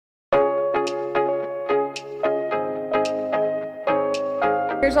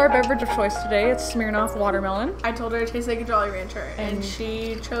Here's our beverage of choice today. It's Smirnoff watermelon. I told her it tastes like a Jolly Rancher, and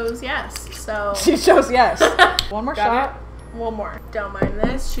she chose yes. So she chose yes. One more shot. One more. Don't mind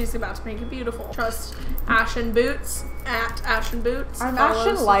this. She's about to make it beautiful. Trust Ashen Boots at Ashen Boots. I'm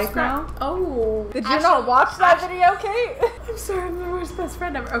Ashen Life now. Oh. Did you not watch that video, Kate? I'm sorry, I'm the worst best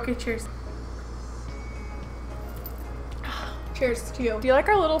friend ever. Okay, cheers. Cheers to you. Do you like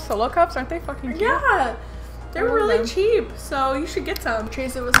our little solo cups? Aren't they fucking cute? Yeah. They're really cheap, so you should get some.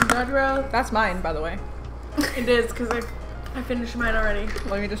 Chase it with some Dodro. That's mine, by the way. It is, because I finished mine already.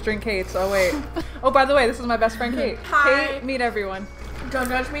 Let me just drink Kate's. Oh, wait. Oh, by the way, this is my best friend, Kate. Hi. Kate, meet everyone. Don't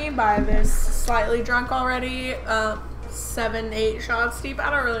judge me by this slightly drunk already. 7, 8 shots deep. I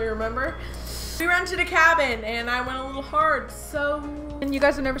don't really remember. We rented a cabin, and I went a little hard, so... And you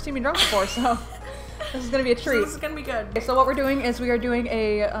guys have never seen me drunk before, so... This is going to be a treat. So this is going to be good. Okay, so what we're doing is we are doing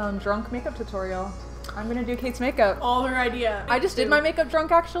a drunk makeup tutorial. I'm gonna do Kate's makeup. All her idea. I just did my makeup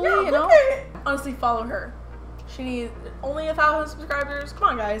drunk, actually, yeah, you know? Honestly, follow her. She needs only 1,000 subscribers. Come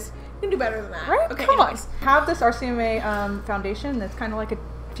on, guys. You can do better than that. Right? Okay, Come on. I have this RCMA foundation that's kind of like a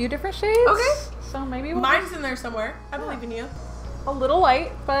few different shades. Okay. So maybe we'll mine's in there somewhere. I believe in you. A little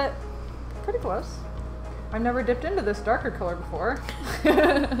light, but pretty close. I've never dipped into this darker color before.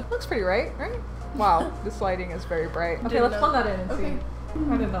 Looks pretty right? Wow, this lighting is very bright. Okay, let's plug that in and see.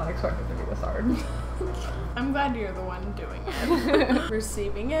 I did not expect it to be this hard. I'm glad you're the one doing it.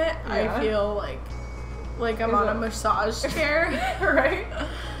 Receiving it, yeah. I feel like I'm on a massage chair, right?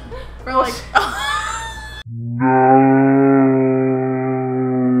 Or like,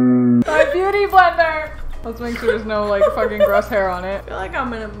 my beauty blender. Let's make sure there's no like fucking gross hair on it. I feel like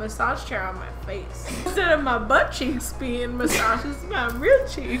I'm in a massage chair on my face. Instead of my butt cheeks being massaged, it's my real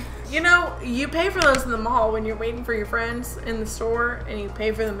cheek. You know, you pay for those in the mall when you're waiting for your friends in the store and you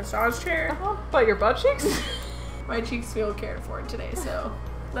pay for the massage chair. But your butt cheeks? My cheeks feel cared for today, so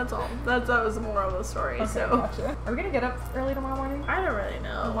that's all. That was the moral of the story. Okay, so gotcha. Are we gonna get up early tomorrow morning? I don't really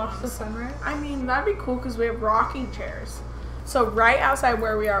know. And watch the sunrise? I mean, that'd be cool because we have rocking chairs. So right outside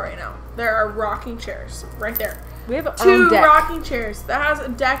where we are right now, there are rocking chairs right there. We have two rocking chairs that has a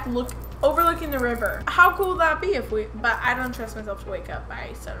deck overlooking the river. How cool would that be if we? But I don't trust myself to wake up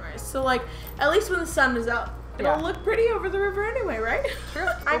by sunrise. So like, at least when the sun is up, it'll look pretty over the river anyway, right? True.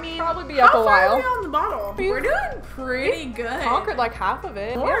 I mean, probably be up a while. How far are we on the bottle? We're doing pretty good. Conquered like half of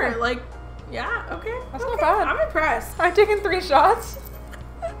it. More, like, yeah, okay. That's not bad. I'm impressed. I've taken 3 shots.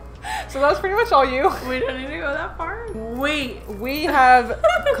 So that's pretty much all you. We don't need to go that far. We have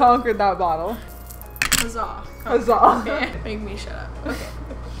conquered that bottle. Huzzah. Huzzah. Okay. Make me shut up. Okay.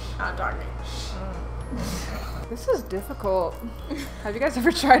 Not talking. This is difficult. Have you guys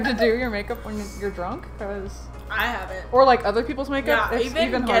ever tried to do your makeup when you're drunk? Because I haven't. Or like other people's makeup. Yeah, it's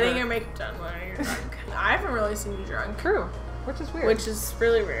even getting harder. your makeup done when you're drunk. I haven't really seen you drunk. True. Which is weird. Which is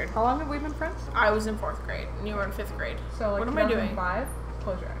really weird. How long have we been friends? I was in 4th grade and you were in 5th grade. So like what am I doing? 5?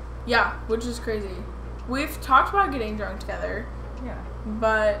 Close your eyes. Yeah, which is crazy. We've talked about getting drunk together. Yeah.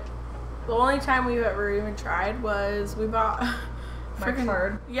 But the only time we've ever even tried was we bought Mike's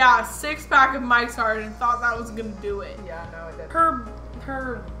Hard. Yeah, 6-pack of Mike's Hard and thought that was gonna do it. Yeah, no, it didn't.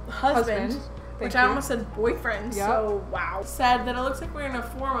 Her husband which I almost said boyfriend, so wow, said that it looks like we're gonna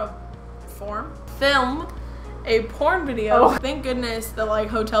film a porn video. Oh. Thank goodness the like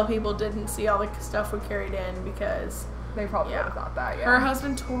hotel people didn't see all the stuff we carried in because they probably would have thought that, yeah. Her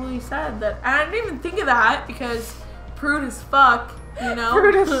husband totally said that, and I didn't even think of that because prude as fuck, you know?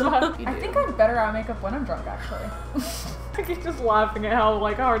 Prude as fuck. I think I'm better at makeup when I'm drunk, actually. I keep just laughing at how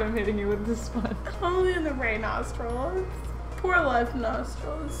like hard I'm hitting you with this sponge. Only in the right nostril. Poor left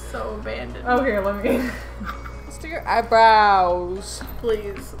nostril is so abandoned. Oh, here, let me. Let's do your eyebrows.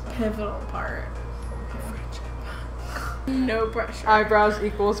 Please. Pivotal part. No pressure. Eyebrows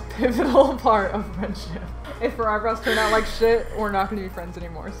equals pivotal part of friendship. If her eyebrows turn out like shit, we're not gonna be friends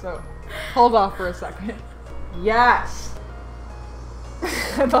anymore, so hold off for a second. Yes!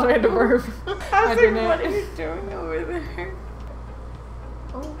 I thought I had to burp. I didn't. What are you doing over there?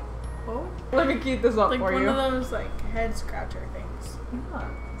 Oh. Let me keep this up like for you. Like one of those like head scratcher things. Yeah.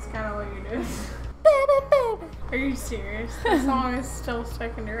 It's kind of what you're doing. Are you serious? The song is still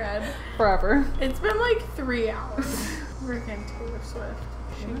stuck in your head. Forever. It's been like 3 hours. Freaking Taylor Swift.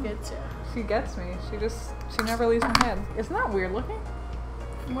 She gets you. She gets me. She never leaves my head. Isn't that weird looking?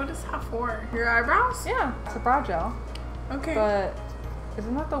 What is that for? Your eyebrows? Yeah. It's a brow gel. Okay. But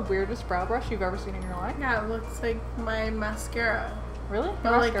isn't that the weirdest brow brush you've ever seen in your life? Yeah, it looks like my mascara. Really?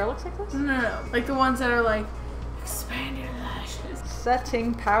 Your mascara looks like this? No. Like the ones that are like, expand your lashes.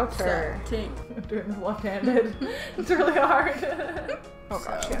 Setting powder. Setting. I'm doing this left-handed. It's really hard. Oh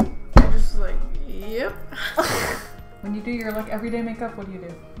gosh, yeah. I just was like, yep. When you do your like everyday makeup, what do you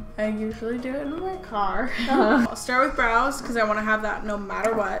do? I usually do it in my car. Uh-huh. I'll start with brows because I want to have that no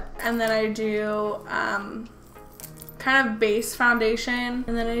matter what. And then I do kind of base foundation,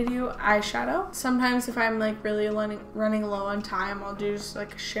 and then I do eyeshadow. Sometimes if I'm like really running low on time, I'll do just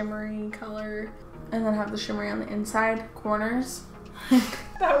like a shimmery color and then have the shimmery on the inside corners.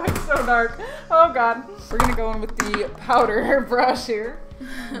 That looks so dark. Oh god. We're gonna go in with the powder brush here.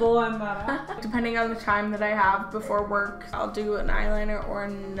 Blend that out. Depending on the time that I have before work, I'll do an eyeliner or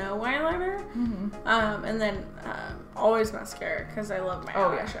no eyeliner. And then always mascara because I love my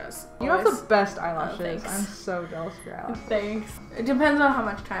eyelashes. You have the best eyelashes. thanks. I'm so jealous of your eyelashes. Thanks. It depends on how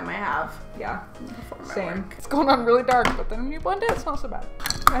much time I have. Yeah, before my same. work. It's going on really dark, but then when you blend it, it's not so bad.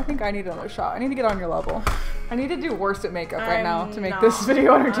 I think I need another shot. I need to get on your level. I need to do worst at makeup right now to make this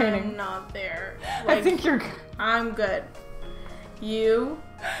video entertaining. I'm not there. I think you're good. I'm good. You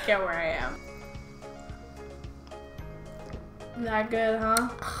get where I am. That good, huh?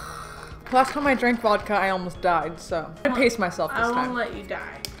 Last time I drank vodka, I almost died, so I paced myself this I time. won't let you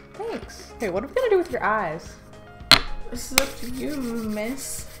die. Thanks. Okay, what are we gonna do with your eyes? This is up to you,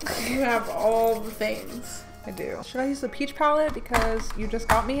 miss. You have all the things. I do. Should I use the peach palette because you just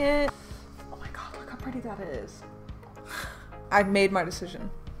got me it? Oh my god, look how pretty that is. I've made my decision.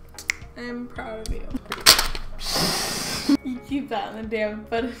 I'm proud of you. You keep that in the damn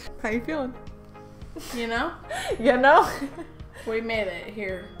footage. How you feeling? You know? You know? We made it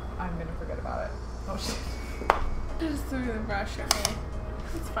here. I'm gonna forget about it. Oh shit. Just threw the brush at me.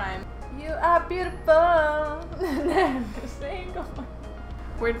 It's fine. You are beautiful. Just single.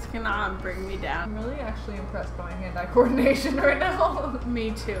 Words cannot bring me I'm down. really actually impressed by my hand-eye coordination right now.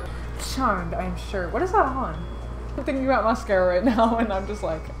 Me too. Charmed, I'm sure. What is that on? I'm thinking about mascara right now and I'm just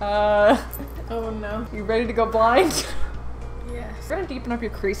like, Oh no. you ready to go blind? Yes. We're gonna deepen up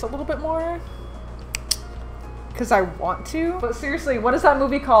your crease a little bit more. Because I want to. But seriously, what is that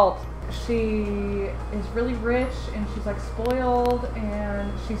movie called? She is really rich and she's like spoiled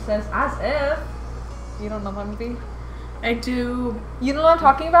and she says, as if. You don't know that movie? I do. You know what I'm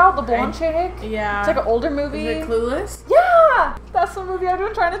talking about? The blonde chick? Yeah. It's like an older movie. Is it Clueless? Yeah! That's the movie I've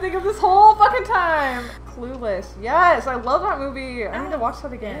been trying to think of this whole fucking time. Clueless. Yes, I love that movie. I need to watch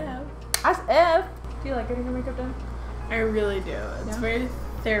that again. Yeah. As if. Do you like getting your makeup done? I really do. It's Yeah? very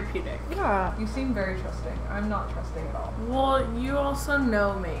therapeutic. Yeah. You seem very trusting. I'm not trusting at all. Well, you also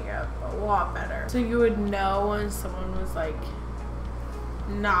know makeup a lot better. So you would know when someone was like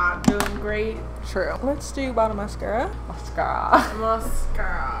not doing great. True. Let's do bottom mascara. Mascara.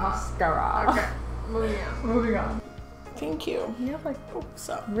 Mascara. Okay. Moving on. Moving on. Thank you. You have like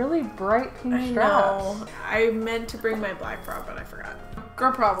So. really bright pink I straps. know. I meant to bring my black bra, but I forgot.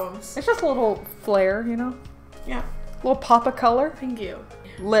 Girl problems. It's just a little flare, you know? Yeah. Little pop of color. Thank you.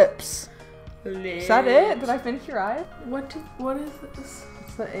 Lips. Is that it? Did I finish your eyes? What is this?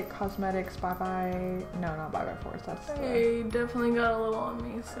 It's the It Cosmetics Bye Bye. No, not Bye Bye Force. That's the... I definitely got a little on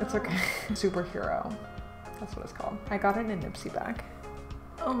me. So. It's okay. Superhero. That's what it's called. I got it in a Nipsey bag.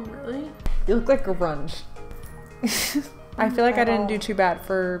 Oh, really? You look like grunge. I feel like I didn't do too bad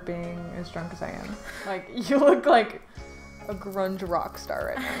for being as drunk as I am. Like, you look like a grunge rock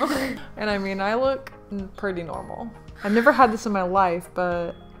star right now. And I mean, I look pretty normal. I've never had this in my life,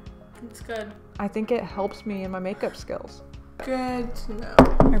 but It's good. I think it helps me in my makeup skills. Good to know.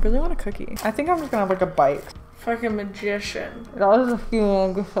 I really want a cookie. I think I'm just gonna have like a bite. Fucking magician. That was a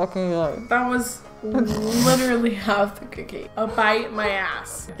feeling fucking good. That was literally half the cookie. A bite my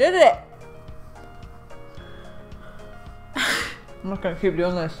ass. Did it! I'm not gonna keep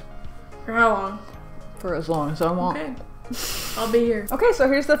doing this For how long? for as long as I want. Okay. I'll be here. Okay, so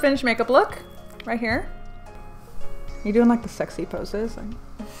here's the finished makeup look. Right here. You doing like the sexy poses?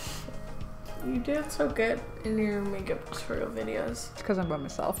 You did so good in your makeup tutorial videos. It's because I'm by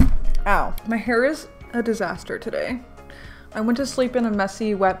myself. Ow. My hair is a disaster today. I went to sleep in a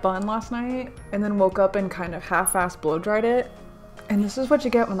messy wet bun last night and then woke up and kind of half-ass blow dried it. And this is what you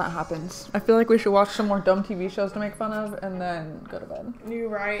get when that happens. I feel like we should watch some more dumb TV shows to make fun of and then go to bed. You're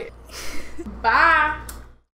right. Bye.